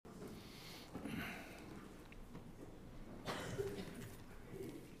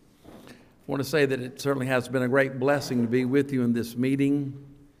want to say that it certainly has been a great blessing to be with you in this meeting.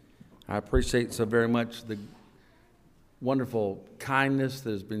 I appreciate so very much the wonderful kindness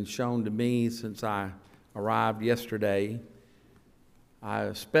that has been shown to me since I arrived yesterday. I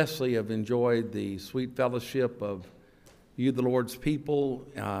especially have enjoyed the sweet fellowship of you, the Lord's people,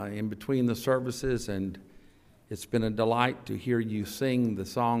 in between the services, and it's been a delight to hear you sing the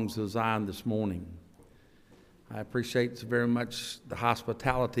songs of Zion this morning. I appreciate so very much the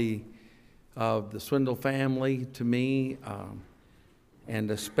hospitality of the Swindle family to me, and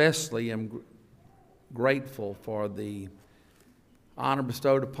especially am grateful for the honor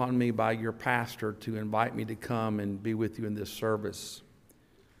bestowed upon me by your pastor to invite me to come and be with you in this service.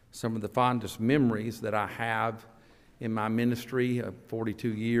 Some of the fondest memories that I have in my ministry of 42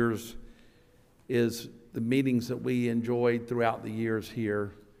 years is the meetings that we enjoyed throughout the years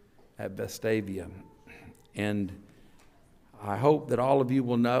here at Vestavia. And I hope that all of you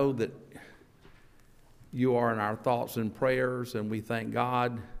will know that you are in our thoughts and prayers, and we thank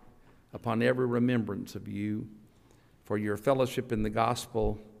God upon every remembrance of you for your fellowship in the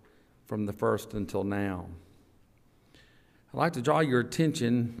gospel from the first until now. I'd like to draw your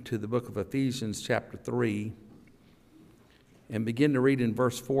attention to the book of Ephesians chapter 3 and begin to read in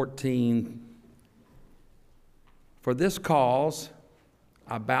verse 14. For this cause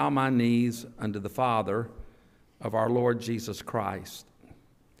I bow my knees unto the Father of our Lord Jesus Christ,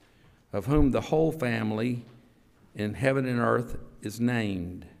 of whom the whole family in heaven and earth is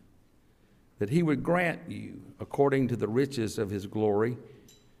named, that he would grant you, according to the riches of his glory,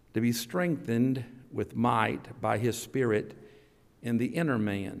 to be strengthened with might by his Spirit in the inner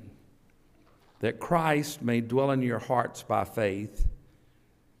man, that Christ may dwell in your hearts by faith,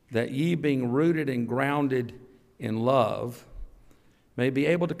 that ye, being rooted and grounded in love, may be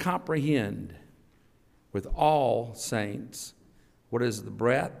able to comprehend with all saints what is the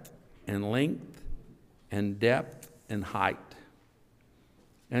breadth and length and depth and height,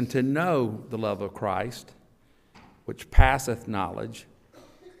 and to know the love of Christ, which passeth knowledge,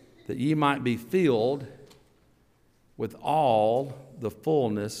 that ye might be filled with all the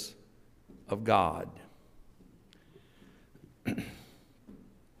fullness of God.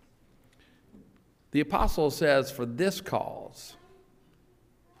 The apostle says, for this cause,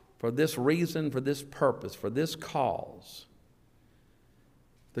 for this reason, for this purpose, for this cause.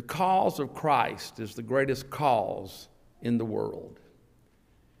 The cause of Christ is the greatest cause in the world.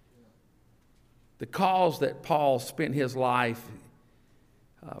 The cause that Paul spent his life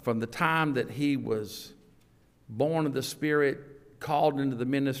from the time that he was born of the Spirit, called into the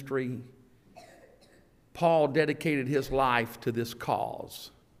ministry. Paul dedicated his life to this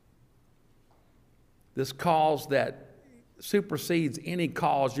cause that supersedes any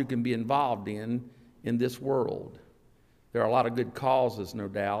cause you can be involved in this world. There are a lot of good causes, no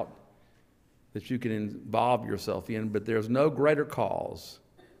doubt, that you can involve yourself in, but there's no greater cause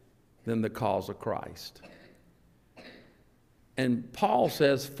than the cause of Christ. And Paul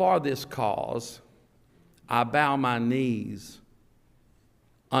says, for this cause, I bow my knees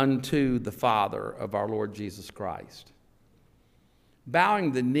unto the Father of our Lord Jesus Christ.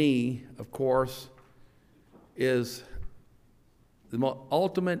 Bowing the knee, of course, is the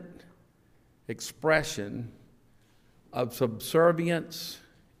ultimate expression of subservience,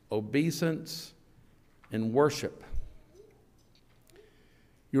 obeisance, and worship.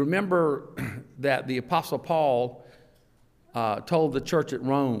 You remember that the Apostle Paul told the church at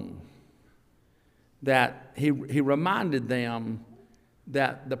Rome that he reminded them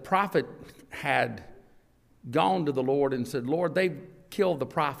that the prophet had gone to the Lord and said, Lord, they've killed the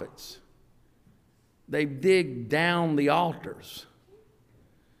prophets. They've digged down the altars.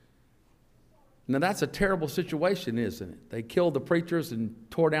 Now that's a terrible situation, isn't it? They killed the preachers and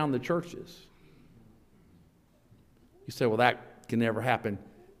tore down the churches. You say, well, that can never happen.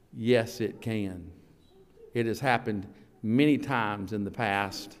 Yes, it can. It has happened many times in the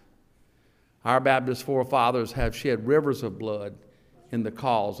past. Our Baptist forefathers have shed rivers of blood in the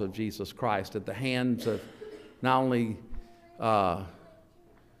cause of Jesus Christ at the hands of not only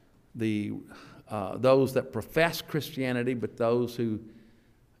those that profess Christianity, but those who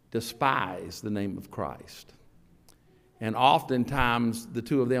despise the name of Christ. And oftentimes the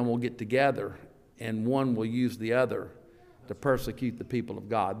two of them will get together and one will use the other to persecute the people of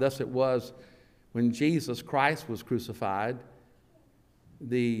God. Thus it was when Jesus Christ was crucified.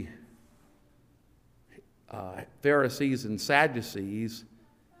 The Pharisees and Sadducees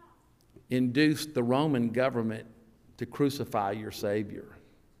induced the Roman government to crucify your Savior.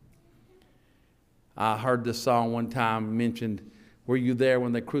 I heard this song one time mentioned, were you there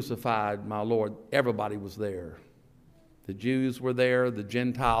when they crucified my Lord? Everybody was there. The Jews were there, the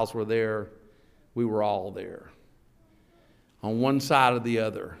Gentiles were there, we were all there. On one side or the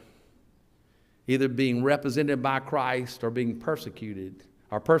other. Either being represented by Christ or being persecuted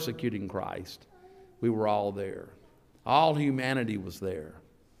or persecuting Christ. We were all there. All humanity was there.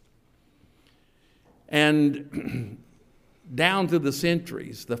 And down through the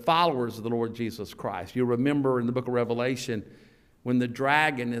centuries, the followers of the Lord Jesus Christ. You remember in the book of Revelation when the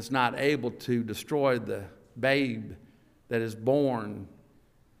dragon is not able to destroy the babe that is born,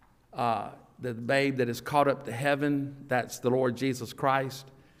 the babe that is caught up to heaven, that's the Lord Jesus Christ.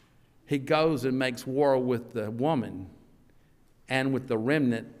 He goes and makes war with the woman and with the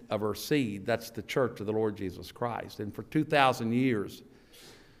remnant of her seed. That's the church of the Lord Jesus Christ. And for 2,000 years,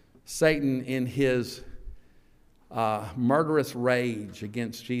 Satan, in his murderous rage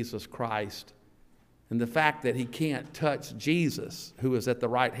against Jesus Christ, and the fact that he can't touch Jesus, who is at the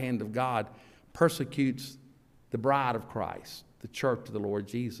right hand of God, persecutes the bride of Christ, the church of the Lord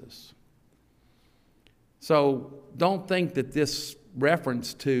Jesus. So don't think that this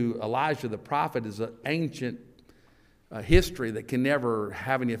reference to Elijah the prophet is an ancient history that can never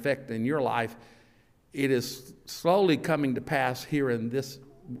have any effect in your life. It is slowly coming to pass here in this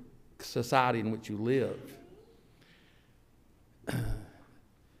society in which you live.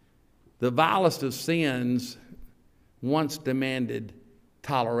 The vilest of sins once demanded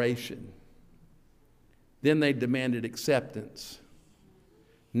toleration. Then they demanded acceptance.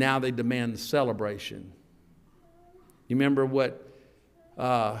 Now they demand celebration. You remember what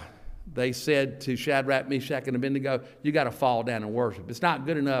they said to Shadrach, Meshach, and Abednego? You got to fall down and worship. It's not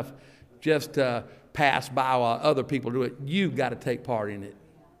good enough just to pass by while other people do it. You've got to take part in it.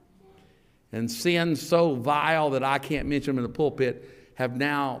 And sins so vile that I can't mention them in the pulpit have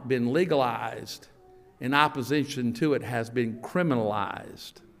now been legalized. In opposition to it has been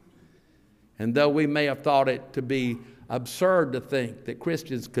criminalized. And though we may have thought it to be absurd to think that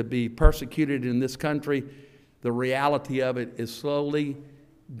Christians could be persecuted in this country, the reality of it is slowly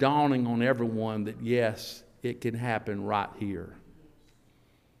dawning on everyone that yes, it can happen right here.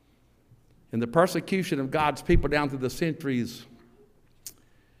 And the persecution of God's people down through the centuries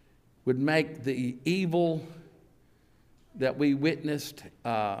would make the evil that we witnessed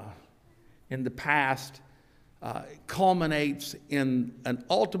in the past culminates in an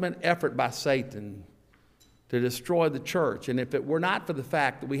ultimate effort by Satan to destroy the church. And if it were not for the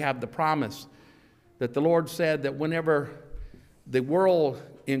fact that we have the promise that the Lord said that whenever the world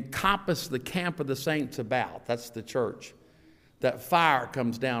encompassed the camp of the saints about, that's the church, that fire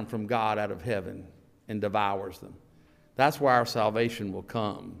comes down from God out of heaven and devours them. That's where our salvation will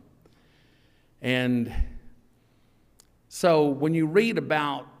come. And so when you read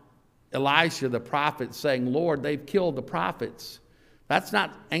about Elisha the prophet saying, Lord, they've killed the prophets, that's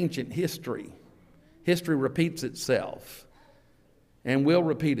not ancient history. History repeats itself and will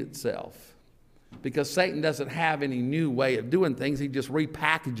repeat itself because Satan doesn't have any new way of doing things. He just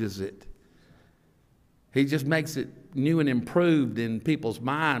repackages it. He just makes it new and improved in people's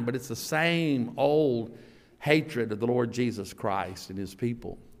mind, but it's the same old hatred of the Lord Jesus Christ and his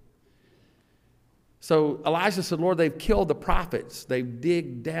people. So Elijah said, Lord, they've killed the prophets. They've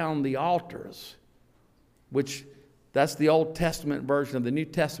digged down the altars, which that's the Old Testament version of the New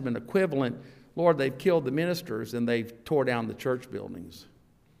Testament equivalent. Lord, they've killed the ministers and they've tore down the church buildings.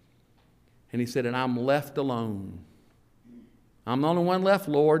 And he said, and I'm left alone. I'm the only one left,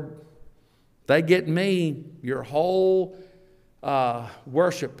 Lord. They get me. Your whole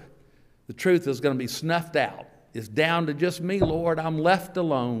worship, the truth is going to be snuffed out. It's down to just me, Lord. I'm left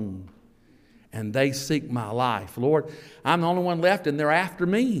alone. And they seek my life. Lord, I'm the only one left and they're after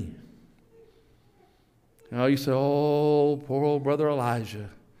me. You say, oh, poor old brother Elijah.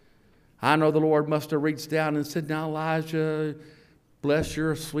 I know the Lord must have reached down and said, now Elijah, bless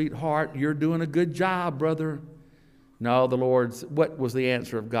your sweetheart. You're doing a good job, brother. No, what was the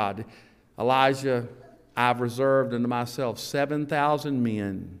answer of God? Elijah, I've reserved unto myself 7,000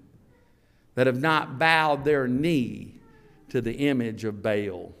 men that have not bowed their knee to the image of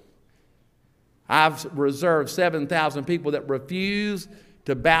Baal. I've reserved 7,000 people that refuse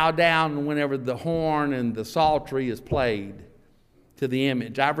to bow down whenever the horn and the psaltery is played to the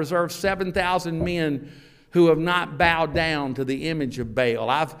image. I've reserved 7,000 men who have not bowed down to the image of Baal.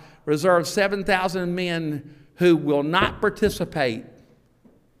 I've reserved 7,000 men who will not participate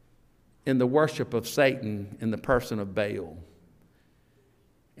in the worship of Satan in the person of Baal.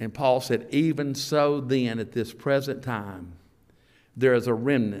 And Paul said, even so then at this present time, there is a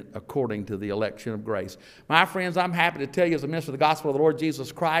remnant according to the election of grace. My friends, I'm happy to tell you as a minister of the gospel of the Lord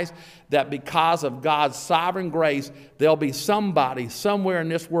Jesus Christ that because of God's sovereign grace, there'll be somebody somewhere in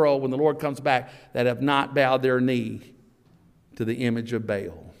this world when the Lord comes back that have not bowed their knee to the image of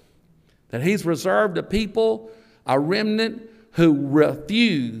Baal. That he's reserved a people, a remnant, who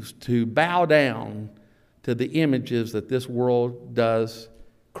refuse to bow down to the images that this world does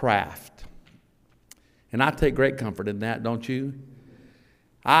craft. And I take great comfort in that, don't you?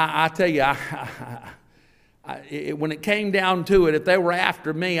 I tell you, when it came down to it, if they were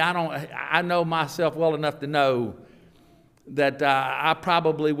after me, I know myself well enough to know that I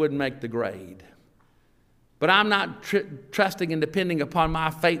probably wouldn't make the grade. But I'm not trusting and depending upon my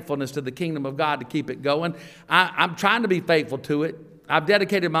faithfulness to the kingdom of God to keep it going. I'm trying to be faithful to it. I've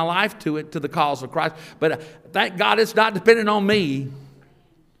dedicated my life to it, to the cause of Christ. But thank God it's not dependent on me.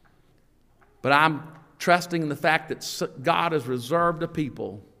 But I'm trusting in the fact that God has reserved a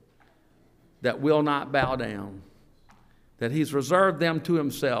people that will not bow down. That he's reserved them to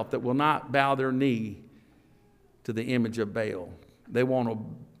himself, that will not bow their knee to the image of Baal. They won't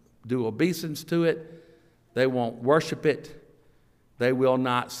do obeisance to it. They won't worship it. They will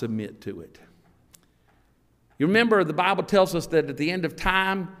not submit to it. You remember the Bible tells us that at the end of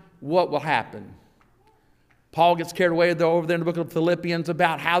time, what will happen? Paul gets carried away over there in the book of Philippians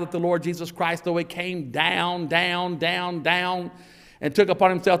about how that the Lord Jesus Christ, though he came down, and took upon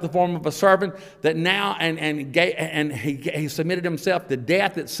himself the form of a servant, that now, and he submitted himself to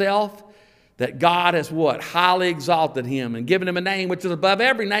death itself, that God has what? Highly exalted him and given him a name which is above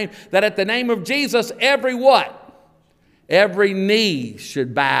every name, that at the name of Jesus, every what? Every knee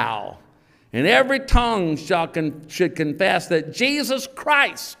should bow, and every tongue should confess that Jesus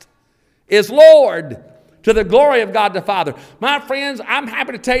Christ is Lord, to the glory of God the Father. My friends, I'm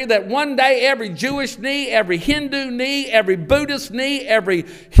happy to tell you that one day every Jewish knee, every Hindu knee, every Buddhist knee, every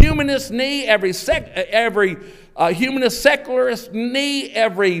humanist knee, every humanist secularist knee,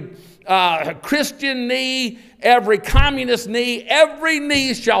 every Christian knee, every communist knee, every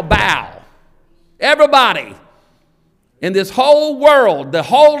knee shall bow. Everybody in this whole world, the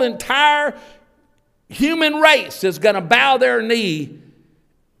whole entire human race is going to bow their knee,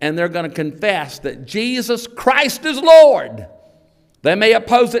 and they're going to confess that Jesus Christ is Lord. They may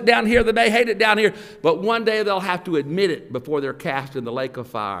oppose it down here, they may hate it down here, but one day they'll have to admit it before they're cast in the lake of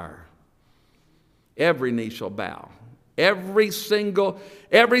fire. Every knee shall bow. Every single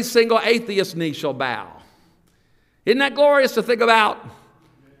atheist knee shall bow. Isn't that glorious to think about?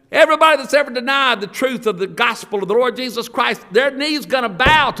 Everybody that's ever denied the truth of the gospel of the Lord Jesus Christ, their knee's going to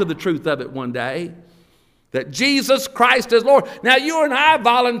bow to the truth of it one day. That Jesus Christ is Lord. Now, you and I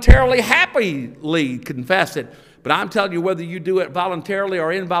voluntarily, happily confess it. But I'm telling you, whether you do it voluntarily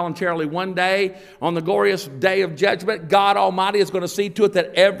or involuntarily, one day, on the glorious day of judgment, God Almighty is going to see to it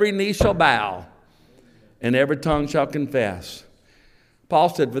that every knee shall bow and every tongue shall confess. Paul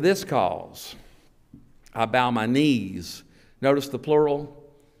said, for this cause, I bow my knees. Notice the plural.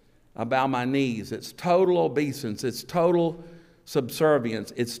 I bow my knees. It's total obeisance. It's total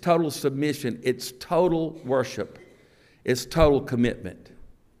subservience. It's total submission. It's total worship. It's total commitment.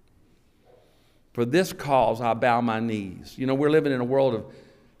 For this cause, I bow my knees. You know, we're living in a world of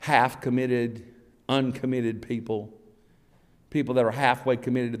half-committed, uncommitted people. People that are halfway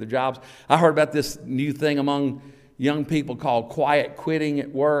committed to their jobs. I heard about this new thing among young people called quiet quitting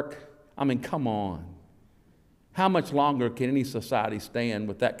at work. I mean, come on. How much longer can any society stand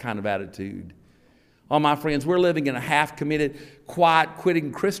with that kind of attitude? Oh, my friends, we're living in a half-committed,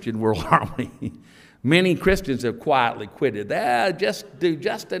 quiet-quitting Christian world, aren't we? Many Christians have quietly quitted. They just do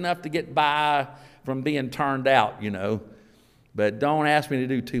just enough to get by from being turned out, you know. But don't ask me to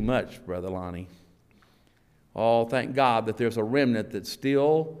do too much, Brother Lonnie. Oh, thank God that there's a remnant that's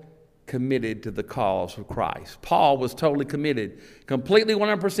still committed to the cause of Christ. Paul was totally committed, completely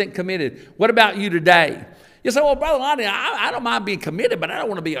 100% committed. What about you today? You say, well, Brother Lonnie, I don't mind being committed, but I don't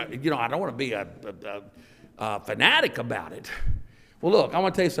want to be a fanatic about it. Well, look, I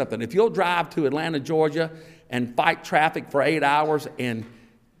want to tell you something. If you'll drive to Atlanta, Georgia, and fight traffic for 8 hours and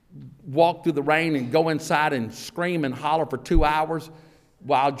walk through the rain and go inside and scream and holler for 2 hours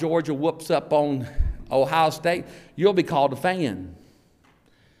while Georgia whoops up on Ohio State, you'll be called a fan.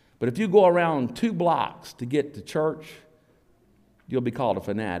 But if you go around 2 blocks to get to church, you'll be called a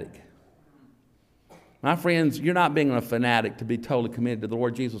fanatic. My friends, you're not being a fanatic to be totally committed to the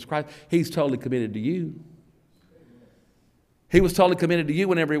Lord Jesus Christ. He's totally committed to you. He was totally committed to you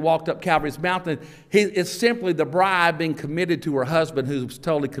whenever he walked up Calvary's mountain. It's simply the bride being committed to her husband who's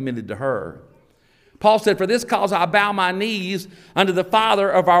totally committed to her. Paul said, for this cause I bow my knees unto the Father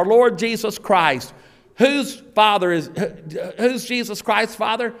of our Lord Jesus Christ. Whose Jesus Christ's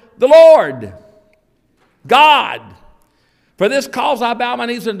Father? The Lord. God. For this cause I bow my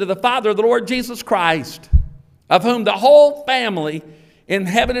knees unto the Father of the Lord Jesus Christ, of whom the whole family in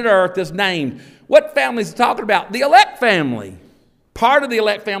heaven and earth is named. What family is he talking about? The elect family. Part of the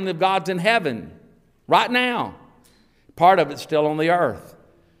elect family of God's in heaven right now. Part of it's still on the earth.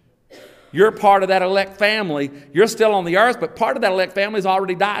 You're part of that elect family. You're still on the earth, but part of that elect family has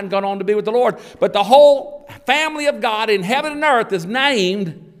already died and gone on to be with the Lord. But the whole family of God in heaven and earth is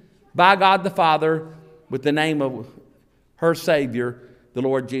named by God the Father with the name of her Savior, the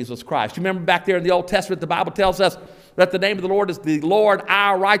Lord Jesus Christ. You remember back there in the Old Testament, the Bible tells us that the name of the Lord is the Lord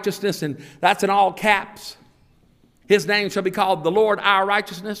our righteousness, and that's in all caps. His name shall be called the Lord our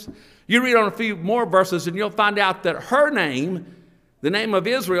righteousness. You read on a few more verses and you'll find out that her name, the name of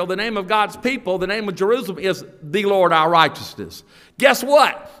Israel, the name of God's people, the name of Jerusalem is the Lord our righteousness. Guess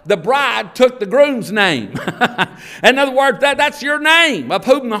what? The bride took the groom's name. In other words, that's your name, of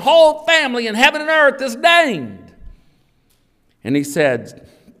whom the whole family in heaven and earth is named. And he said,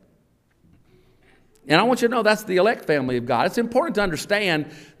 and I want you to know that's the elect family of God. It's important to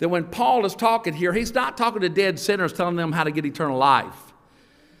understand that when Paul is talking here, he's not talking to dead sinners telling them how to get eternal life.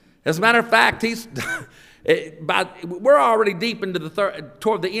 As a matter of fact, we're already deep into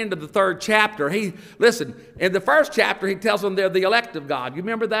toward the end of the third chapter. Listen, in the first chapter, he tells them they're the elect of God. You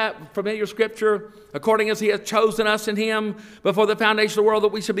remember that familiar scripture? According as he has chosen us in him before the foundation of the world,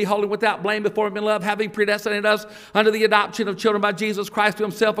 that we should be holy without blame before him in love, having predestinated us unto the adoption of children by Jesus Christ to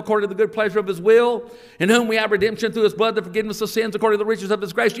himself, according to the good pleasure of his will, in whom we have redemption through his blood, the forgiveness of sins, according to the riches of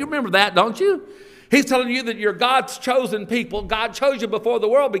his grace. You remember that, don't you? He's telling you that you're God's chosen people. God chose you before the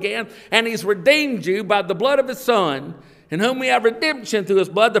world began, and he's redeemed you by the blood of his Son, in whom we have redemption through his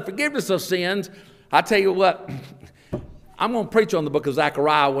blood, the forgiveness of sins. I tell you what, I'm going to preach on the book of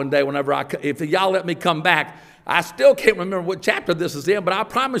Zechariah one day if y'all let me come back. I still can't remember what chapter this is in, but I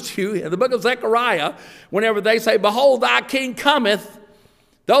promise you, in the book of Zechariah, whenever they say, behold, thy king cometh,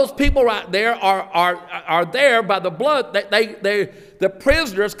 those people right there are there by the blood. The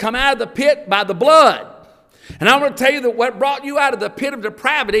prisoners come out of the pit by the blood. And I'm going to tell you that what brought you out of the pit of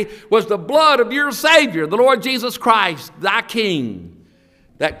depravity was the blood of your Savior, the Lord Jesus Christ, thy King,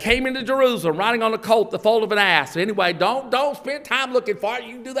 that came into Jerusalem riding on a colt, the foal of an ass. Anyway, don't spend time looking for it.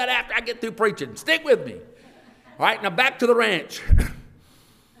 You can do that after I get through preaching. Stick with me. All right, now back to the ranch.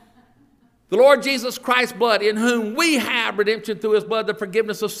 The Lord Jesus Christ's blood, in whom we have redemption through his blood, the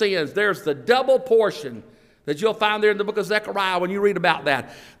forgiveness of sins. There's the double portion that you'll find there in the book of Zechariah when you read about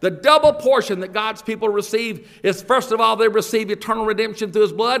that. The double portion that God's people receive is, first of all, they receive eternal redemption through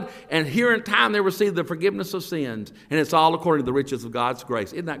his blood, and here in time they receive the forgiveness of sins. And it's all according to the riches of God's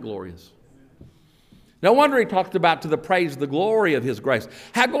grace. Isn't that glorious? No wonder he talked about to the praise the glory of his grace.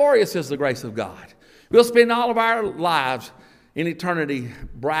 How glorious is the grace of God? We'll spend all of our lives in eternity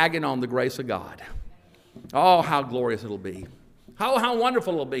bragging on the grace of God. Oh, how glorious it'll be. How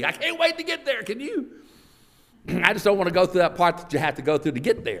wonderful it'll be. I can't wait to get there. Can you? I just don't want to go through that part that you have to go through to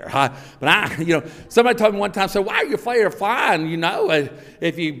get there. Somebody told me one time, why are you afraid of flying?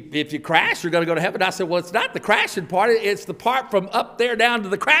 If you crash, you're going to go to heaven. I said, well, it's not the crashing part. It's the part from up there down to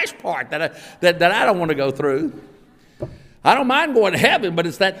the crash part that I don't want to go through. I don't mind going to heaven, but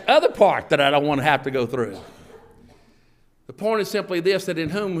it's that other part that I don't want to have to go through. The point is simply this, that in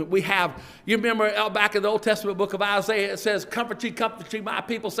whom we have, you remember back in the Old Testament book of Isaiah, it says, comfort ye, my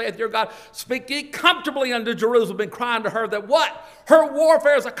people, saith your God, speak ye comfortably unto Jerusalem, and crying to her that what? Her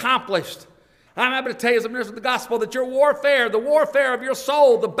warfare is accomplished. I'm happy to tell you as a minister of the gospel that your warfare, the warfare of your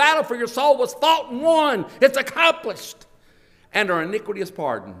soul, the battle for your soul was fought and won. It's accomplished. And her iniquity is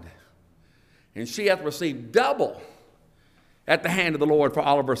pardoned. And she hath received double at the hand of the Lord for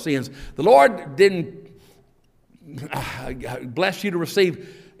all of her sins. The Lord didn't bless you to receive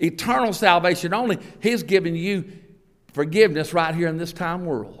eternal salvation only. He's given you forgiveness right here in this time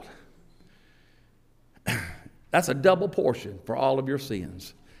world. That's a double portion for all of your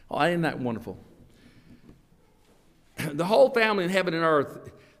sins. Oh, isn't that wonderful? The whole family in heaven and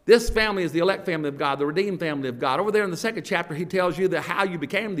earth, this family is the elect family of God, the redeemed family of God. Over there in the second chapter, he tells you that how you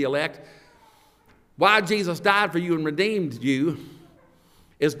became the elect, why Jesus died for you and redeemed you,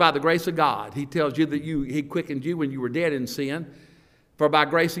 is by the grace of God. He tells you that he quickened you when you were dead in sin. For by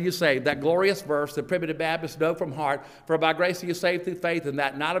grace are you saved. That glorious verse, the primitive Baptists know from heart. For by grace are you saved through faith, and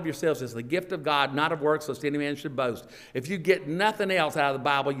that not of yourselves is the gift of God, not of works, lest any man should boast. If you get nothing else out of the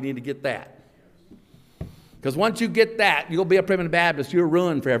Bible, you need to get that. Because once you get that, you'll be a primitive Baptist. You're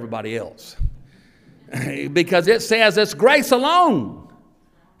ruined for everybody else. Because it says it's grace alone.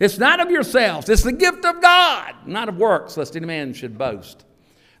 It's not of yourselves. It's the gift of God, not of works, lest any man should boast.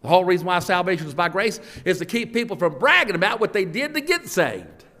 The whole reason why salvation is by grace is to keep people from bragging about what they did to get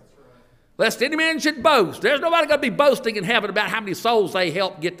saved. Lest any man should boast. There's nobody going to be boasting in heaven about how many souls they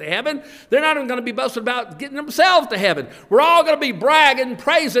helped get to heaven. They're not even going to be boasting about getting themselves to heaven. We're all going to be bragging,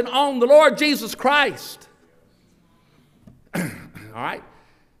 praising on the Lord Jesus Christ. All right?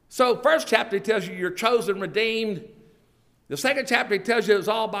 So first chapter, he tells you you're chosen, redeemed. The second chapter, he tells you it was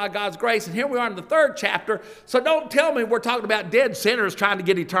all by God's grace. And here we are in the third chapter. So don't tell me we're talking about dead sinners trying to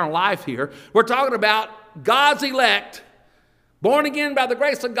get eternal life here. We're talking about God's elect, born again by the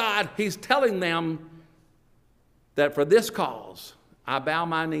grace of God. He's telling them that for this cause, I bow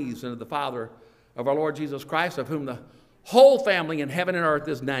my knees unto the Father of our Lord Jesus Christ, of whom the whole family in heaven and earth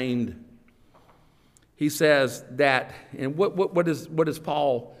is named. He says that, and what is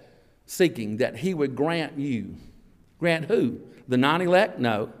Paul seeking? That he would grant you. Grant who? The non-elect?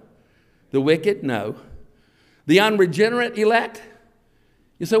 No. The wicked? No. The unregenerate elect?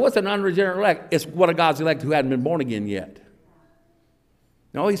 You say, what's an unregenerate elect? It's one of God's elect who hadn't been born again yet.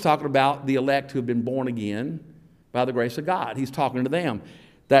 No, he's talking about the elect who have been born again by the grace of God. He's talking to them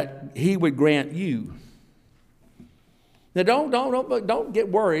that he would grant you. Now, don't get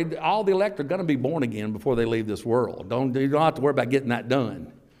worried. All the elect are going to be born again before they leave this world. You don't have to worry about getting that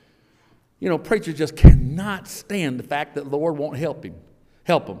done. You know, preachers just cannot stand the fact that the Lord won't help them.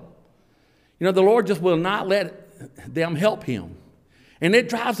 You know, the Lord just will not let them help him. And it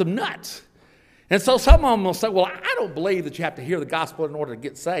drives them nuts. And so some of them will say, well, I don't believe that you have to hear the gospel in order to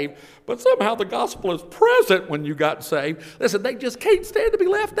get saved, but somehow the gospel is present when you got saved. Listen, they just can't stand to be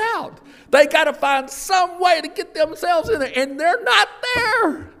left out. They got to find some way to get themselves in there, and they're not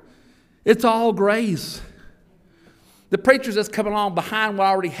there. It's all grace. The preachers that's coming along behind what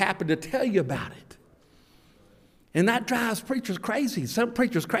already happened to tell you about it. And that drives preachers crazy. Some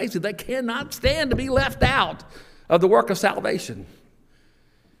preachers crazy. They cannot stand to be left out of the work of salvation.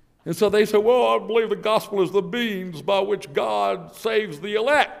 And so they say, well, I believe the gospel is the means by which God saves the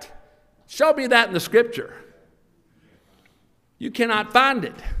elect. Show me that in the scripture. You cannot find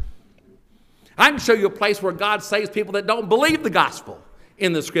it. I can show you a place where God saves people that don't believe the gospel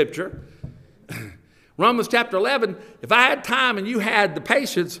in the scripture. Romans chapter 11, if I had time and you had the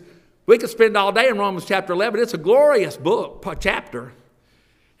patience, we could spend all day in Romans chapter 11. It's a glorious book, chapter.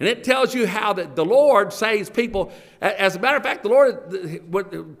 And it tells you how that the Lord saves people. As a matter of fact, the Lord,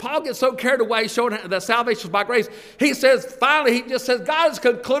 when Paul gets so carried away showing that salvation is by grace, he says, finally, he just says, God has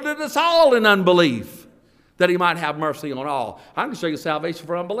concluded us all in unbelief, that he might have mercy on all. I'm going to show you salvation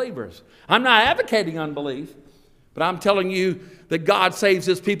for unbelievers. I'm not advocating unbelief, but I'm telling you that God saves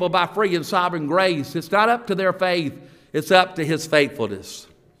his people by free and sovereign grace. It's not up to their faith. It's up to his faithfulness.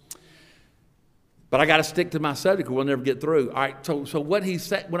 But I got to stick to my subject or we'll never get through. All right, so what he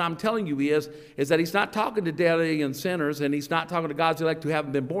said, what I'm telling you is that he's not talking to dead and sinners, and he's not talking to God's elect who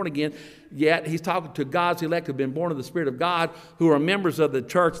haven't been born again yet. He's talking to God's elect who have been born of the Spirit of God, who are members of the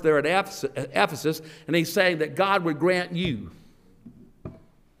church there at Ephesus, and he's saying that God would grant you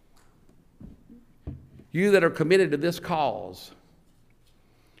that are committed to this cause,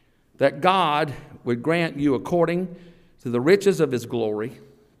 that God would grant you according to the riches of his glory,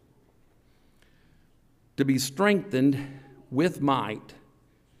 to be strengthened with might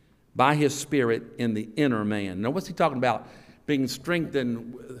by his Spirit in the inner man. Now, what's he talking about? Being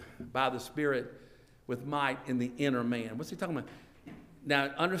strengthened by the Spirit with might in the inner man. What's he talking about?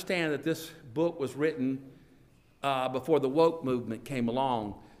 Now, understand that this book was written before the woke movement came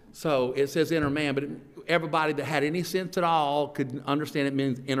along. So it says inner man, but everybody that had any sense at all could understand it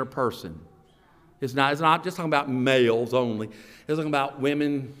means inner person. It's not just talking about males only. It's talking about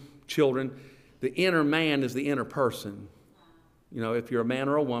women, children. The inner man is the inner person. You know, if you're a man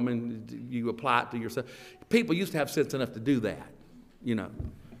or a woman, you apply it to yourself. People used to have sense enough to do that, you know.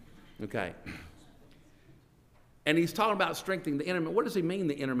 Okay. And he's talking about strengthening the inner man. What does he mean,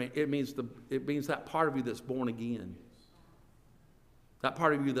 the inner man? It means that part of you that's born again. That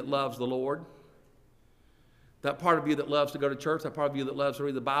part of you that loves the Lord. That part of you that loves to go to church. That part of you that loves to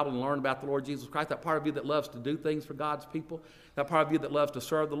read the Bible and learn about the Lord Jesus Christ. That part of you that loves to do things for God's people. That part of you that loves to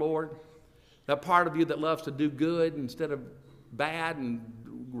serve the Lord. That part of you that loves to do good instead of bad and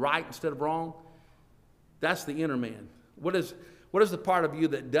right instead of wrong. That's the inner man. What is the part of you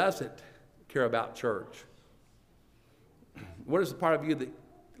that doesn't care about church? What is the part of you that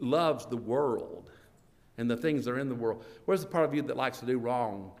loves the world and the things that are in the world? What is the part of you that likes to do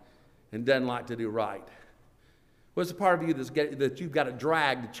wrong and doesn't like to do right? What's the part of you that you've got to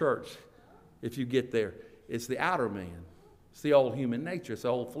drag to church if you get there? It's the outer man. It's the old human nature. It's the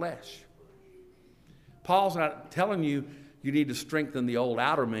old flesh. Paul's not telling you need to strengthen the old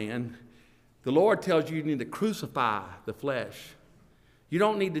outer man. The Lord tells you need to crucify the flesh. You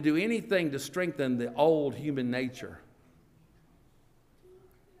don't need to do anything to strengthen the old human nature.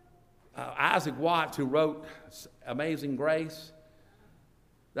 Isaac Watts, who wrote Amazing Grace,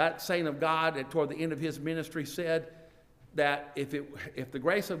 that saint of God, toward the end of his ministry, said that if the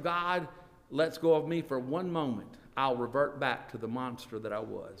grace of God lets go of me for one moment, I'll revert back to the monster that I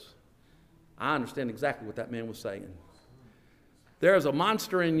was. I understand exactly what that man was saying. There is a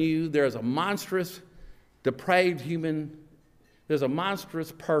monster in you. There is a monstrous, depraved human. There's a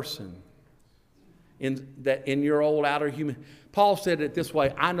monstrous person in your old outer human. Paul said it this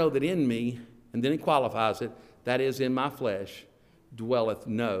way, I know that in me, and then he qualifies it, that is in my flesh, dwelleth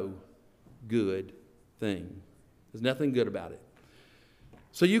no good thing. There's nothing good about it.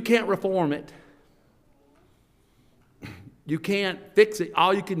 So you can't reform it. You can't fix it.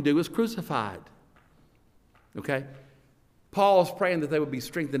 All you can do is crucify it. Okay? Paul's praying that they would be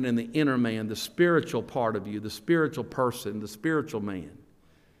strengthened in the inner man, the spiritual part of you, the spiritual person, the spiritual man.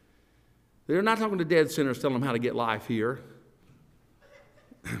 They're not talking to dead sinners telling them how to get life here.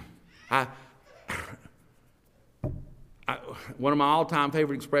 One of my all-time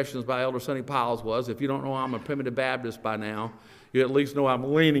favorite expressions by Elder Sonny Piles was, if you don't know I'm a primitive Baptist by now, you at least know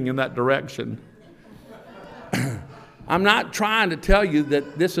I'm leaning in that direction. I'm not trying to tell you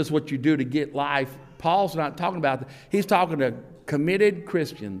that this is what you do to get life. Paul's not talking about that. He's talking to committed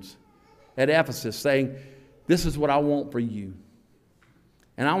Christians at Ephesus saying, this is what I want for you.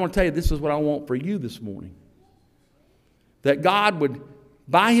 And I want to tell you, this is what I want for you this morning. That God would,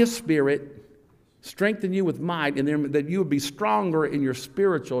 by His Spirit, strengthen you with might, and that you would be stronger in your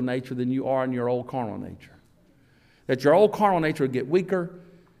spiritual nature than you are in your old carnal nature. That your old carnal nature would get weaker,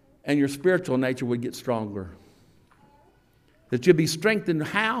 and your spiritual nature would get stronger. That you'd be strengthened,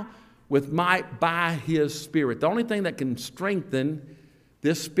 how? With might by His Spirit. The only thing that can strengthen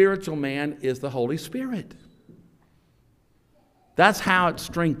this spiritual man is the Holy Spirit. That's how it's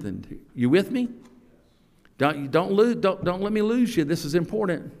strengthened. You with me? Don't let me lose you. This is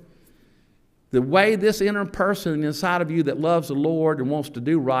important. The way this inner person inside of you that loves the Lord and wants to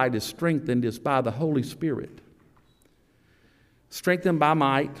do right is strengthened is by the Holy Spirit. Strengthened by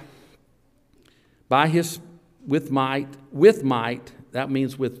might, with might, that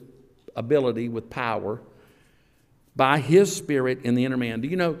means with ability, with power, by His Spirit in the inner man. Do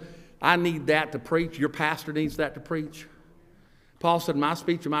you know, I need that to preach. Your pastor needs that to preach. Paul said, my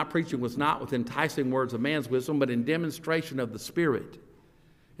speech and my preaching was not with enticing words of man's wisdom, but in demonstration of the Spirit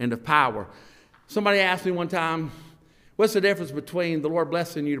and of power. Somebody asked me one time, what's the difference between the Lord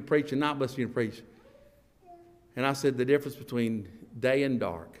blessing you to preach and not blessing you to preach? And I said, the difference between day and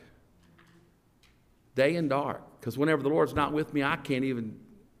dark. Day and dark. Because whenever the Lord's not with me, I can't even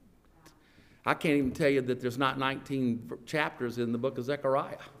tell you that there's not 19 chapters in the book of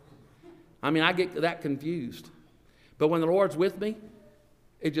Zechariah. I mean, I get that confused. But when the Lord's with me,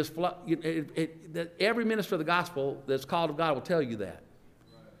 it just every minister of the gospel that's called of God will tell you that.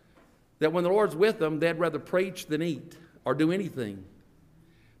 That when the Lord's with them, they'd rather preach than eat or do anything.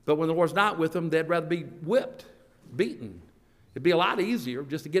 But when the Lord's not with them, they'd rather be whipped, beaten. It'd be a lot easier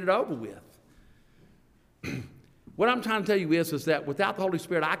just to get it over with. What I'm trying to tell you is that without the Holy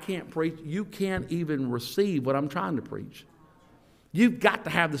Spirit, I can't preach. You can't even receive what I'm trying to preach. You've got to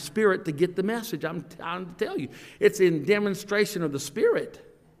have the Spirit to get the message. I'm trying to tell you. It's in demonstration of the Spirit.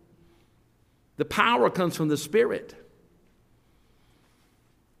 The power comes from the Spirit.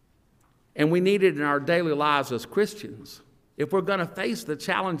 And we need it in our daily lives as Christians. If we're going to face the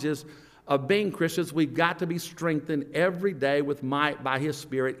challenges of being Christians, we've got to be strengthened every day with might by His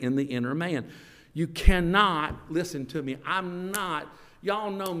Spirit in the inner man. You cannot, listen to me,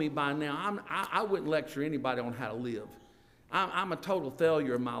 y'all know me by now, I wouldn't lecture anybody on how to live. I'm a total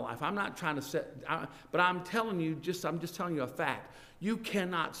failure in my life. I'm not trying to but I'm telling you, I'm just telling you a fact. You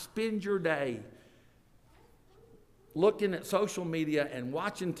cannot spend your day looking at social media and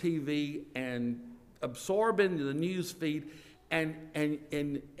watching TV and absorbing the news feed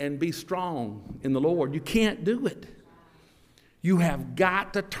and be strong in the Lord. You can't do it. You have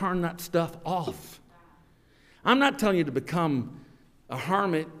got to turn that stuff off. I'm not telling you to become a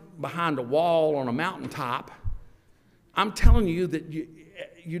hermit behind a wall on a mountaintop. I'm telling you that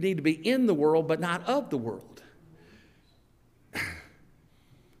you need to be in the world, but not of the world.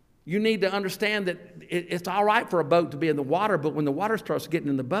 You need to understand that it's all right for a boat to be in the water, but when the water starts getting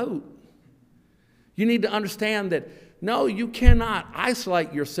in the boat, you need to understand that, no, you cannot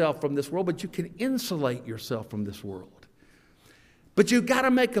isolate yourself from this world, but you can insulate yourself from this world. But you've got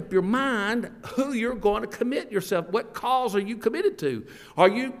to make up your mind who you're going to commit yourself. What cause are you committed to? Are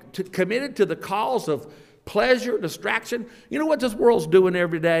you committed to the cause of pleasure, distraction? You know what this world's doing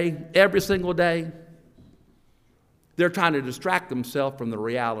every day, every single day? They're trying to distract themselves from the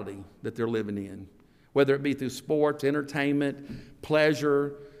reality that they're living in, whether it be through sports, entertainment,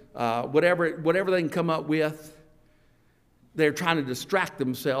 pleasure, whatever they can come up with. They're trying to distract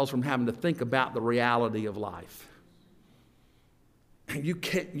themselves from having to think about the reality of life. You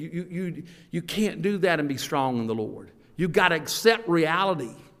can't do that and be strong in the Lord. You've got to accept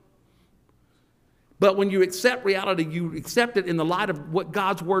reality. But when you accept reality, you accept it in the light of what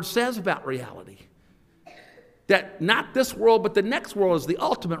God's Word says about reality. That not this world, but the next world is the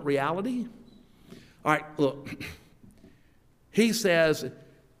ultimate reality. All right, look. He says,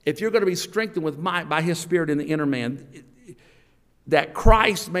 if you're going to be strengthened with might by His Spirit in the inner man, that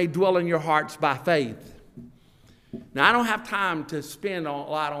Christ may dwell in your hearts by faith. Now, I don't have time to spend a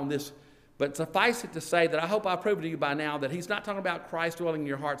lot on this, but suffice it to say that I hope I've proven to you by now that He's not talking about Christ dwelling in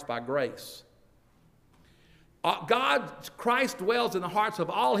your hearts by grace. Christ dwells in the hearts of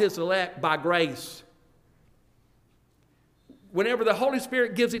all His elect by grace. Whenever the Holy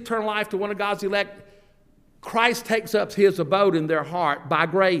Spirit gives eternal life to one of God's elect, Christ takes up His abode in their heart by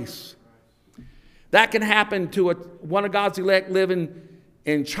grace. That can happen to one of God's elect living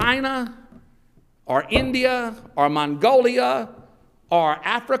in China or India or Mongolia or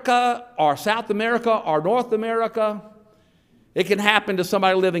Africa or South America or North America. It can happen to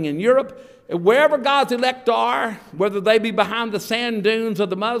somebody living in Europe. Wherever God's elect are, whether they be behind the sand dunes of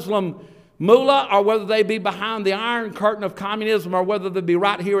the Muslim mullah or whether they be behind the iron curtain of communism or whether they be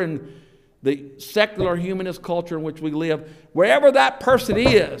right here in the secular humanist culture in which we live, wherever that person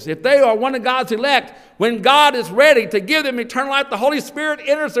is, if they are one of God's elect, when God is ready to give them eternal life, the Holy Spirit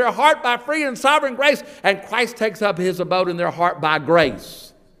enters their heart by free and sovereign grace, and Christ takes up His abode in their heart by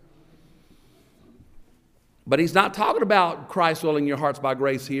grace. But He's not talking about Christ dwelling in your hearts by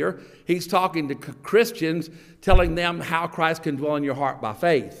grace here. He's talking to Christians, telling them how Christ can dwell in your heart by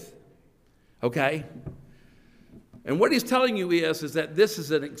faith. Okay? And what He's telling you is that this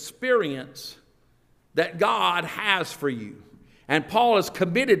is an experience that God has for you. And Paul is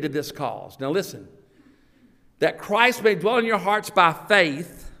committed to this cause. Now listen, that Christ may dwell in your hearts by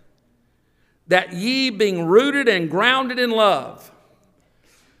faith, that ye being rooted and grounded in love.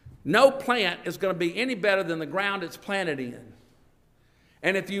 No plant is going to be any better than the ground it's planted in.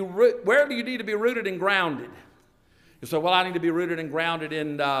 And where do you need to be rooted and grounded? You say, well, I need to be rooted and grounded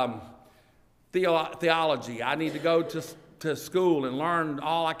in theology. I need to go to school and learn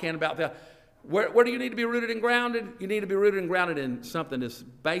all I can about theology. Where do you need to be rooted and grounded? You need to be rooted and grounded in something as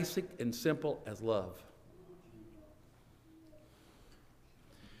basic and simple as love.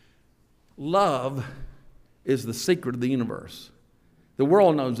 Love is the secret of the universe. The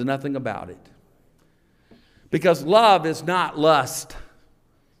world knows nothing about it. Because love is not lust.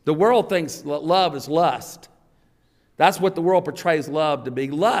 The world thinks love is lust. That's what the world portrays love to be,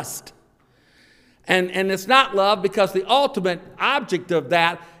 lust. And it's not love because the ultimate object of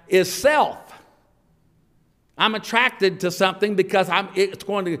that is self. I'm attracted to something because it's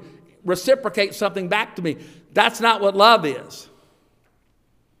going to reciprocate something back to me. That's not what love is.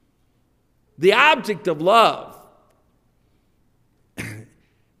 The object of love,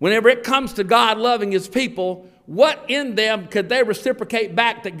 whenever it comes to God loving His people, what in them could they reciprocate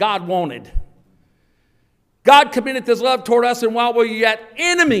back that God wanted? God committed this love toward us, and while we were yet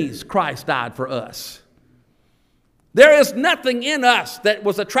enemies, Christ died for us. There is nothing in us that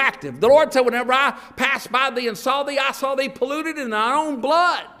was attractive. The Lord said, whenever I passed by thee and saw thee, I saw thee polluted in thine own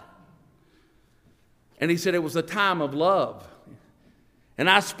blood. And He said it was a time of love. And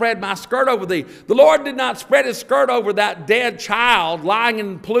I spread my skirt over thee. The Lord did not spread His skirt over that dead child lying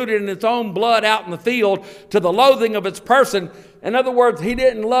and polluted in its own blood out in the field to the loathing of its person. In other words, He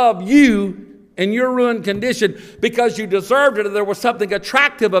didn't love you in your ruined condition because you deserved it or there was something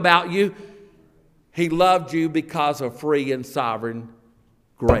attractive about you. He loved you because of free and sovereign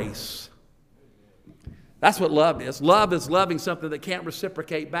grace. That's what love is. Love is loving something that can't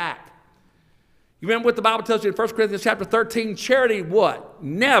reciprocate back. You remember what the Bible tells you in 1 Corinthians chapter 13? Charity what?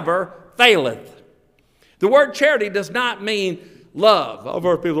 Never faileth. The word charity does not mean love. I've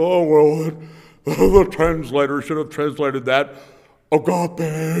heard people, the translator should have translated that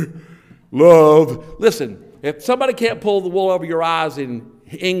agape, love. Listen, if somebody can't pull the wool over your eyes in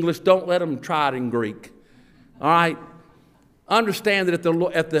English, don't let them try it in Greek. All right? Understand that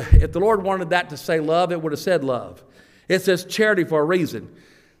if the Lord wanted that to say love, it would have said love. It says charity for a reason.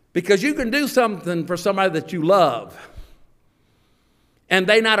 Because you can do something for somebody that you love and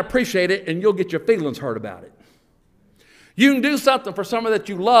they not appreciate it and you'll get your feelings hurt about it. You can do something for somebody that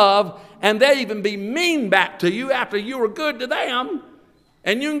you love and they even be mean back to you after you were good to them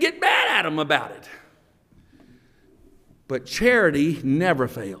and you can get mad at them about it. But charity never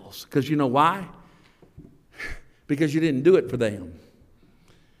fails. Because you know why? Because you didn't do it for them.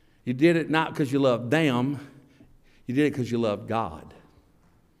 You did it not because you loved them. You did it because you loved God.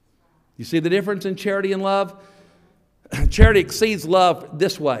 You see the difference in charity and love? Charity exceeds love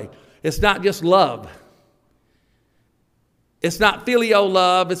this way. It's not just love. It's not filial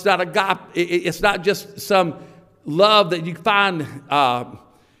love. It's not agape. It's not just some love that you find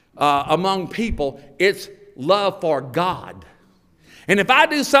among people. It's love for God. And if I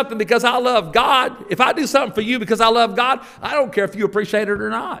do something because I love God, if I do something for you because I love God, I don't care if you appreciate it or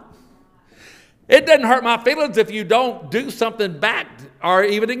not. It doesn't hurt my feelings if you don't do something back or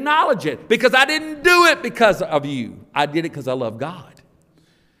even acknowledge it, because I didn't do it because of you. I did it because I love God.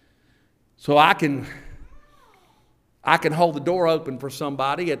 So I can hold the door open for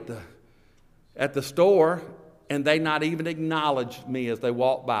somebody at the store and they not even acknowledge me as they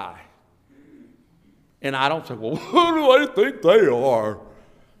walk by. And I don't say, well, who do they think they are?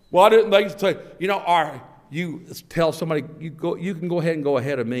 Why didn't they say, or you tell somebody, you can go ahead and go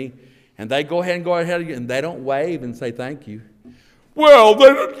ahead of me, and they go ahead and go ahead of you, and they don't wave and say thank you. Well, they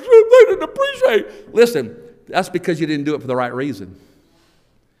didn't appreciate. Listen, that's because you didn't do it for the right reason.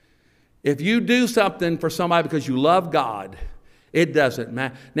 If you do something for somebody because you love God, it doesn't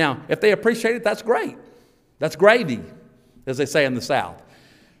matter. Now, if they appreciate it, that's great. That's gravy, as they say in the South.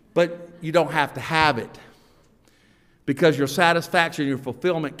 But you don't have to have it, because your satisfaction, your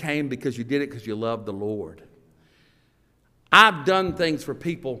fulfillment came because you did it because you loved the Lord. I've done things for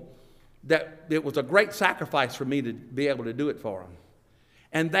people that it was a great sacrifice for me to be able to do it for them.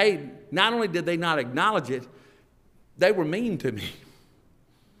 And they, not only did they not acknowledge it, they were mean to me.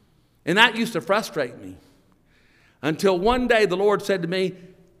 And that used to frustrate me. Until one day the Lord said to me,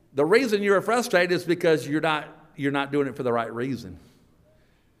 the reason you're frustrated is because you're not doing it for the right reason.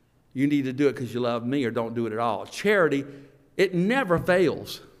 You need to do it because you love me, or don't do it at all. Charity, it never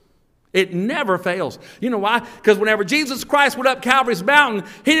fails. It never fails. You know why? Because whenever Jesus Christ went up Calvary's mountain,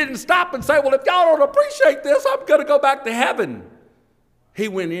 he didn't stop and say, well, if y'all don't appreciate this, I'm going to go back to heaven. He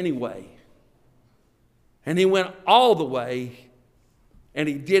went anyway. And he went all the way. And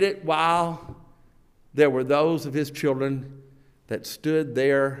he did it while there were those of his children that stood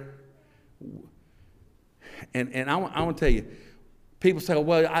there. And I want to tell you, people say,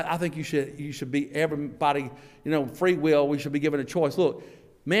 well, I think you should be everybody, free will. We should be given a choice. Look,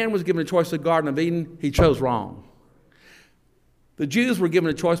 man was given a choice in the Garden of Eden. He chose wrong. The Jews were given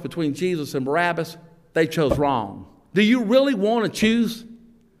a choice between Jesus and Barabbas. They chose wrong. Do you really want to choose?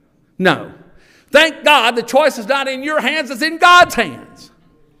 No. Thank God the choice is not in your hands, it's in God's hands.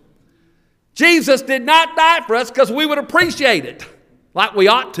 Jesus did not die for us because we would appreciate it like we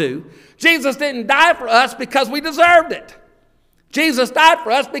ought to. Jesus didn't die for us because we deserved it. Jesus died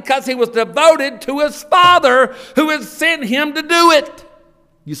for us because he was devoted to his Father who had sent him to do it.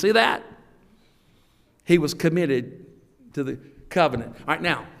 You see that? He was committed to the covenant. All right,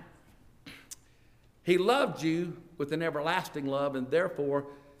 now, he loved you with an everlasting love, and therefore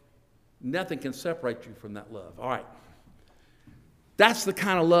nothing can separate you from that love. All right. That's the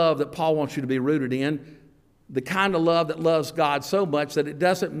kind of love that Paul wants you to be rooted in. The kind of love that loves God so much that it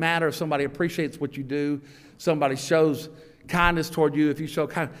doesn't matter if somebody appreciates what you do, somebody shows kindness toward you, if you show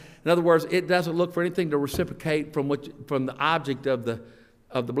kindness. In other words, it doesn't look for anything to reciprocate from the object of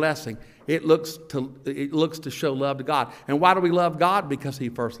the blessing. It looks to show love to God. And why do we love God? Because he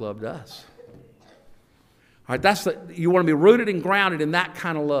first loved us. All right, you want to be rooted and grounded in that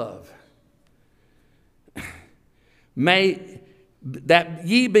kind of love. May that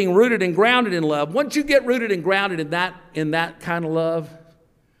ye being rooted and grounded in love. Once you get rooted and grounded in that kind of love,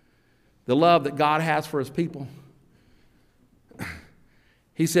 the love that God has for his people,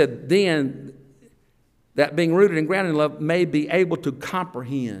 he said, then that being rooted and grounded in love may be able to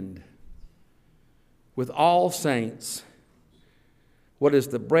comprehend with all saints what is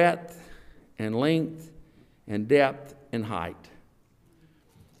the breadth and length and depth and height.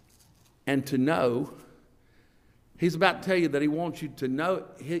 And to know, he's about to tell you that he wants you to know,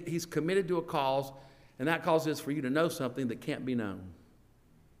 he's committed to a cause, and that cause is for you to know something that can't be known.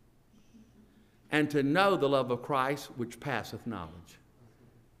 And to know the love of Christ which passeth knowledge.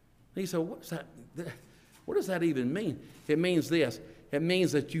 And you say, what does that even mean? It means this. It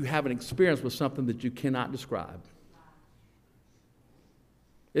means that you have an experience with something that you cannot describe.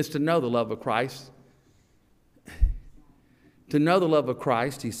 It's to know the love of Christ. To know the love of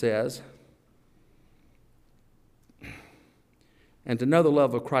Christ, he says, and to know the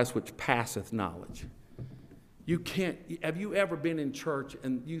love of Christ which passeth knowledge. Have you ever been in church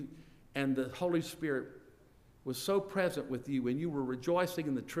and the Holy Spirit was so present with you and you were rejoicing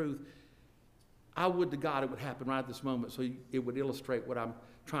in the truth? I would to God it would happen right at this moment so it would illustrate what I'm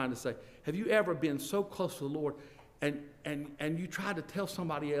trying to say. Have you ever been so close to the Lord and you tried to tell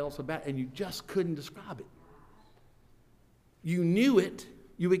somebody else about it and you just couldn't describe it? You knew it,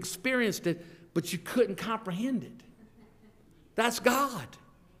 you experienced it, but you couldn't comprehend it. That's God.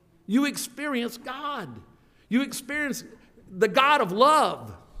 You experience God. You experience the God of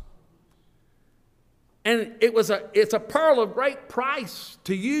love. And it's a pearl of great price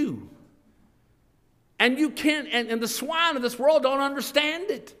to you. And you can't, and the swine of this world don't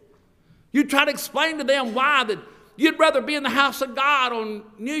understand it. You try to explain to them why that you'd rather be in the house of God on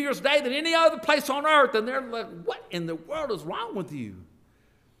New Year's Day than any other place on earth. And they're like, what in the world is wrong with you?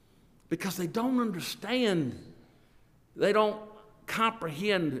 Because they don't understand. They don't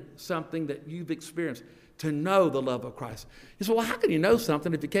comprehend something that you've experienced. To know the love of Christ. You say, well, how can you know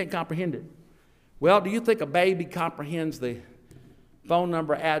something if you can't comprehend it? Well, do you think a baby comprehends the phone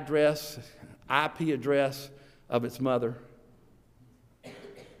number, address, IP address of its mother?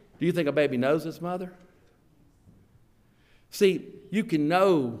 Do you think a baby knows its mother? See, you can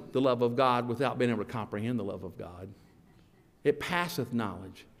know the love of God without being able to comprehend the love of God. It passeth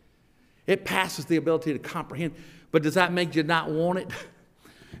knowledge. It passes the ability to comprehend. But does that make you not want it?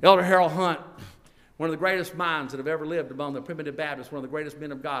 Elder Harold Hunt, one of the greatest minds that have ever lived among the primitive Baptists, one of the greatest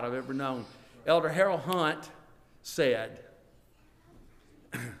men of God I've ever known. Elder Harold Hunt said,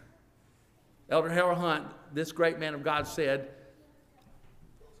 Elder Harold Hunt, this great man of God said,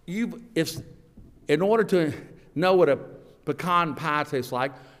 in order to know what a pecan pie tastes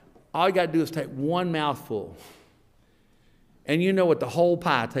like, all you got to do is take one mouthful, and you know what the whole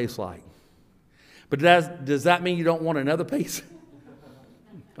pie tastes like. But does that mean you don't want another piece?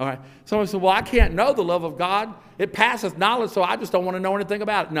 All right. Someone said, well, I can't know the love of God. It passeth knowledge, so I just don't want to know anything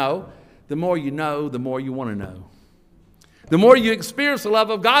about it. No. The more you know, the more you want to know. The more you experience the love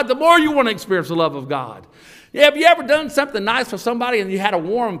of God, the more you want to experience the love of God. Yeah, have you ever done something nice for somebody and you had a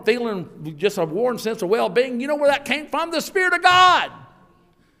warm feeling, just a warm sense of well-being? You know where that came from? The Spirit of God.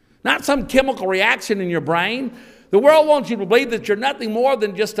 Not some chemical reaction in your brain. The world wants you to believe that you're nothing more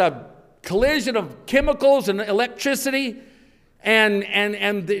than just a collision of chemicals and electricity. And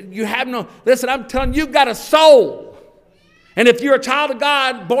you have no, listen, I'm telling you, you've got a soul. And if you're a child of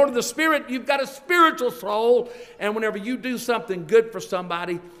God, born of the Spirit, you've got a spiritual soul. And whenever you do something good for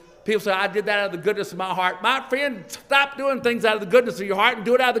somebody, people say, I did that out of the goodness of my heart. My friend, stop doing things out of the goodness of your heart and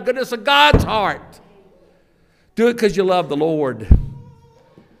do it out of the goodness of God's heart. Do it because you love the Lord.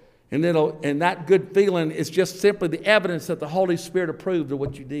 And that good feeling is just simply the evidence that the Holy Spirit approved of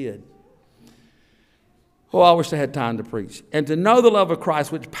what you did. Oh, I wish I had time to preach. And to know the love of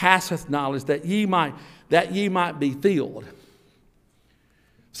Christ, which passeth knowledge, that ye might be filled.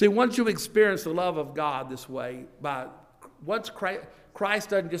 See, once you experience the love of God this way, once Christ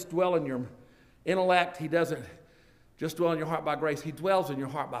doesn't just dwell in your intellect, he doesn't just dwell in your heart by grace, he dwells in your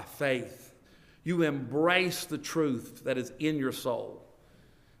heart by faith. You embrace the truth that is in your soul.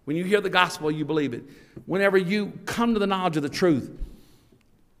 When you hear the gospel, you believe it. Whenever you come to the knowledge of the truth,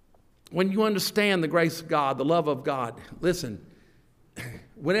 when you understand the grace of God, the love of God, listen,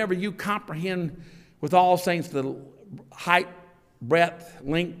 whenever you comprehend with all saints the height, breadth,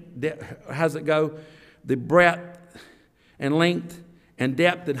 length, how's it go? The breadth and length and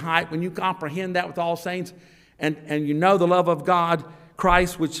depth and height, when you comprehend that with all saints and you know the love of God,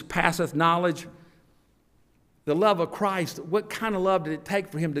 Christ, which passeth knowledge, the love of Christ, what kind of love did it take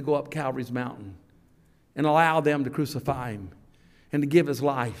for him to go up Calvary's mountain and allow them to crucify him and to give his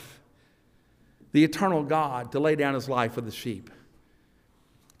life? The eternal God to lay down his life for the sheep.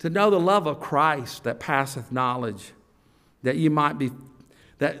 To know the love of Christ that passeth knowledge, that you might be,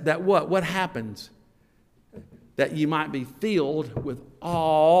 what happens? That you might be filled with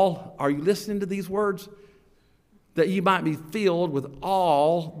all, are you listening to these words? That you might be filled with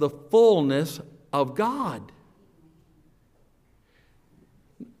all the fullness of God.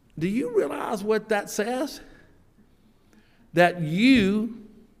 Do you realize what that says? That you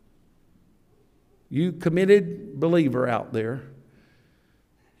committed believer out there,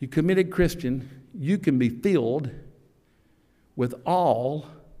 you committed Christian, you can be filled with all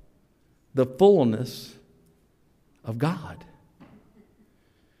the fullness of God.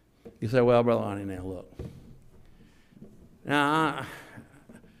 You say, well, Brother Lonnie, now look. Now,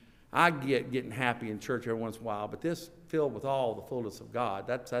 I get getting happy in church every once in a while, but this filled with all the fullness of God,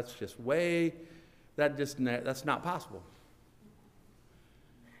 that's just way, that's not possible.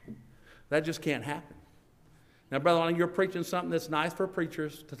 That just can't happen. Now, Brother Lonnie, you're preaching something that's nice for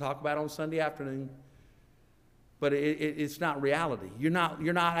preachers to talk about on Sunday afternoon, but it's not reality. You're not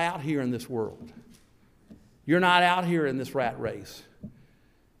out here in this world. You're not out here in this rat race.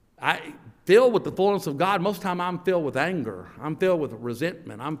 Filled with the fullness of God, most of the time I'm filled with anger. I'm filled with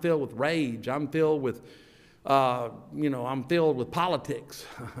resentment. I'm filled with rage. I'm filled with, I'm filled with politics.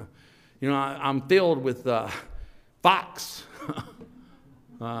 I'm filled with fox.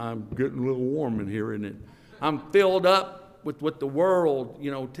 I'm getting a little warm in here, isn't it? I'm filled up with what the world,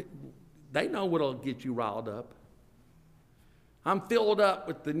 they know what'll get you riled up. I'm filled up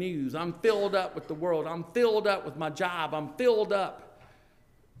with the news. I'm filled up with the world. I'm filled up with my job. I'm filled up.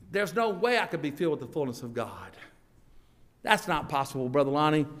 There's no way I could be filled with the fullness of God. That's not possible, Brother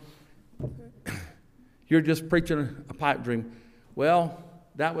Lonnie. You're just preaching a pipe dream. Well,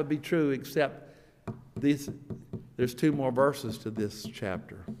 that would be true, except there's 2 more verses to this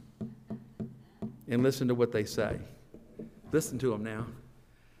chapter. And listen to what they say. Listen to them now.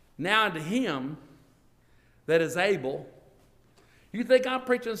 Now unto him that is able. You think I'm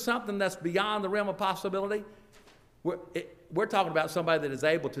preaching something that's beyond the realm of possibility? We're talking about somebody that is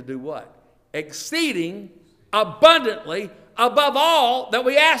able to do what? Exceeding abundantly above all that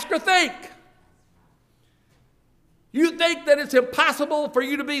we ask or think. You think that it's impossible for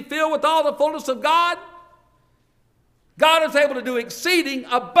you to be filled with all the fullness of God? God is able to do exceeding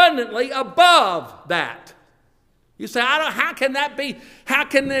abundantly above that. You say, how can that be? How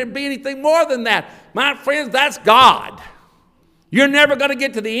can there be anything more than that? My friends, that's God. You're never going to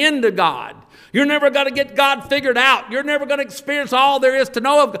get to the end of God. You're never going to get God figured out. You're never going to experience all there is to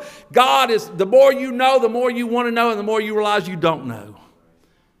know of God. God is, the more you know, the more you want to know, and the more you realize you don't know.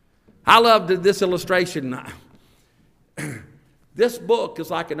 I love this illustration. This book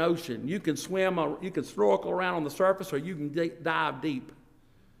is like an ocean. You can swim, or you can snorkel around on the surface, or you can dive deep.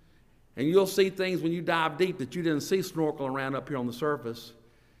 And you'll see things when you dive deep that you didn't see snorkel around up here on the surface.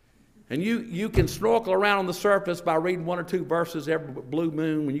 And you can snorkel around on the surface by reading 1 or 2 verses every blue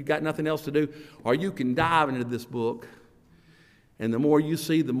moon when you've got nothing else to do. Or you can dive into this book. And the more you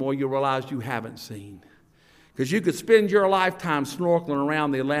see, the more you realize you haven't seen. Because you could spend your lifetime snorkeling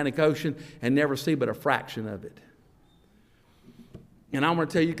around the Atlantic Ocean and never see but a fraction of it. And I'm going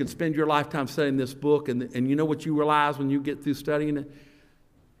to tell you can spend your lifetime studying this book, and you know what you realize when you get through studying it?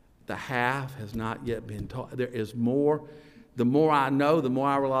 The half has not yet been taught. There is more. The more I know, the more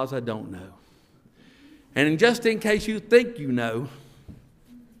I realize I don't know. And just in case you think you know,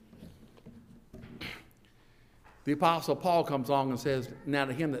 the Apostle Paul comes along and says, now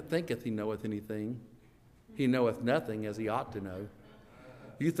to him that thinketh he knoweth anything, he knoweth nothing as he ought to know.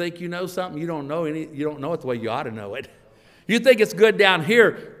 You think you know something, you don't know it the way you ought to know it. You think it's good down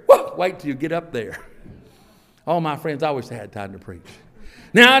here, wait till you get up there. Oh, my friends, I wish I had time to preach.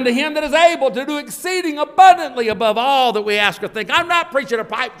 Now unto him that is able to do exceeding abundantly above all that we ask or think. I'm not preaching a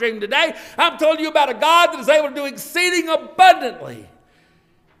pipe dream today. I'm telling you about a God that is able to do exceeding abundantly.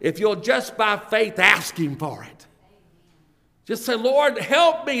 If you'll just by faith ask him for it. Just say, Lord,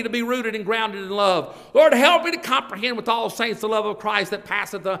 help me to be rooted and grounded in love. Lord, help me to comprehend with all saints the love of Christ that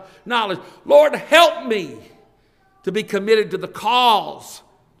passeth the knowledge. Lord, help me to be committed to the cause.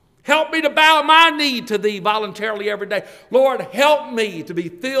 Help me to bow my knee to thee voluntarily every day. Lord, help me to be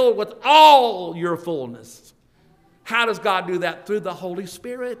filled with all your fullness. How does God do that? Through the Holy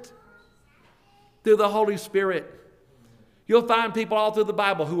Spirit. Through the Holy Spirit. You'll find people all through the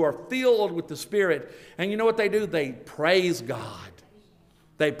Bible who are filled with the Spirit. And you know what they do? They praise God.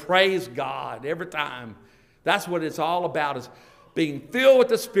 They praise God every time. That's what it's all about, is being filled with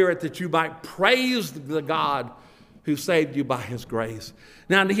the Spirit that you might praise the God who saved you by his grace.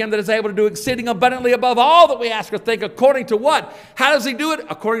 Now unto him that is able to do exceeding abundantly above all that we ask or think, according to what? How does he do it?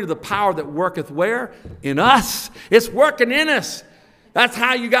 According to the power that worketh where? In us. It's working in us. That's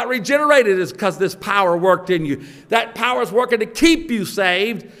how you got regenerated, is because this power worked in you. That power is working to keep you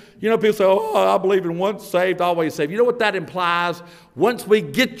saved. You know, people say, oh, I believe in once saved, always saved. You know what that implies? Once we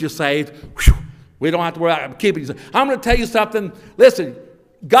get you saved, we don't have to worry about keeping you saved. I'm going to tell you something. Listen,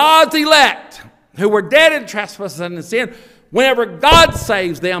 God's elect, who were dead in trespasses and sin, whenever God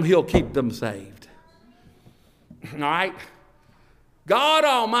saves them, he'll keep them saved. All right? God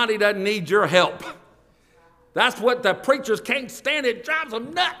Almighty doesn't need your help. That's what the preachers can't stand. It drives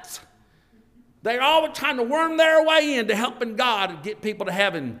them nuts. They're always trying to worm their way into helping God and get people to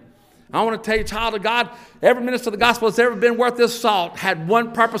heaven. I want to tell you, child of God, every minister of the gospel that's ever been worth this salt had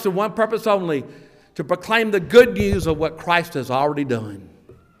one purpose and one purpose only: to proclaim the good news of what Christ has already done.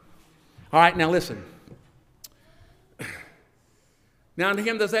 All right, now listen. Now unto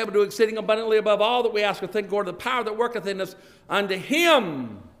him that's able to do exceeding abundantly above all that we ask or think, according to the power that worketh in us, unto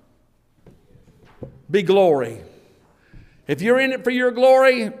him be glory. If you're in it for your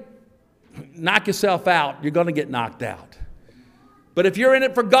glory, knock yourself out. You're going to get knocked out. But if you're in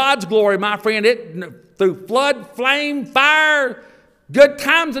it for God's glory, my friend, through flood, flame, fire, good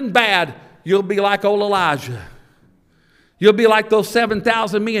times and bad, you'll be like old Elijah. You'll be like those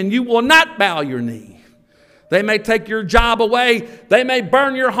 7,000 men. You will not bow your knee. They may take your job away. They may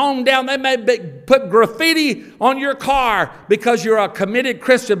burn your home down. They may put graffiti on your car because you're a committed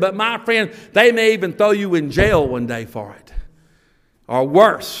Christian. But my friend, they may even throw you in jail one day for it. Or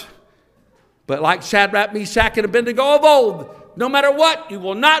worse. But like Shadrach, Meshach, and Abednego of old, no matter what, you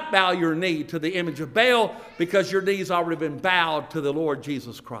will not bow your knee to the image of Baal because your knee's already been bowed to the Lord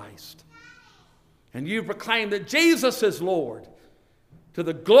Jesus Christ. And you proclaim that Jesus is Lord to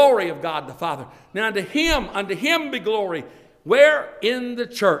the glory of God the Father. Now unto him be glory. Where? In the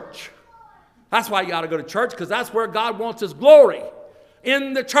church. That's why you ought to go to church, because that's where God wants his glory.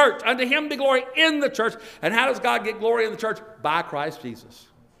 In the church. Unto him be glory in the church. And how does God get glory in the church? By Christ Jesus.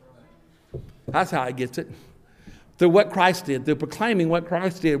 That's how he gets it. Through what Christ did, through proclaiming what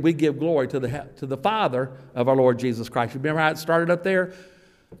Christ did, we give glory to the Father of our Lord Jesus Christ. Remember how it started up there?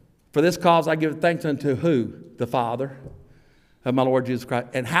 For this cause I give thanks unto who? The Father of my Lord Jesus Christ.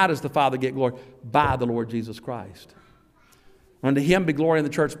 And how does the Father get glory? By the Lord Jesus Christ. Unto him be glory in the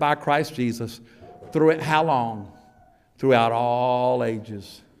church by Christ Jesus. Through it how long? Throughout all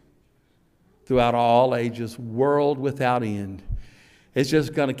ages. Throughout all ages. World without end. It's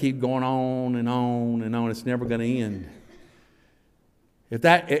just going to keep going on and on and on. It's never going to end. If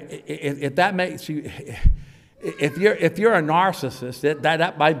that makes you, if you're a narcissist,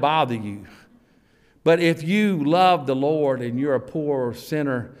 that might bother you. But if you love the Lord and you're a poor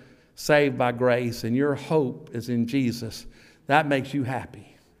sinner saved by grace and your hope is in Jesus, that makes you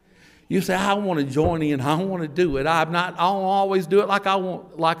happy. You say, I want to join in. I want to do it. I don't always do it like I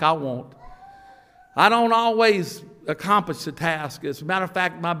want. I don't always accomplish the task. As a matter of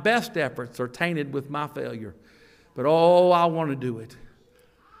fact, my best efforts are tainted with my failure. But I want to do it.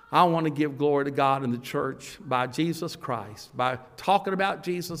 I want to give glory to God in the church by Jesus Christ, by talking about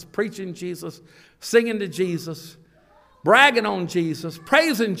Jesus, preaching Jesus, singing to Jesus, bragging on Jesus,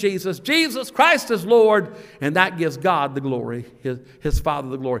 praising Jesus. Jesus Christ is Lord, and that gives God the glory, his Father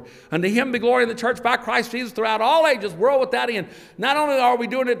the glory. Unto him be glory in the church by Christ Jesus throughout all ages, world without end. Not only are we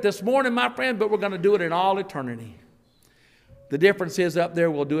doing it this morning, my friend, but we're going to do it in all eternity. The difference is up there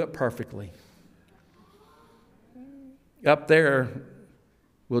we'll do it perfectly. Up there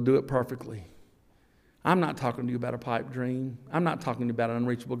we'll do it perfectly. I'm not talking to you about a pipe dream. I'm not talking to you about an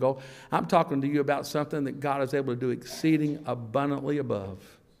unreachable goal. I'm talking to you about something that God is able to do exceeding abundantly above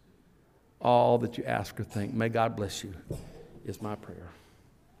all that you ask or think. May God bless you, is my prayer.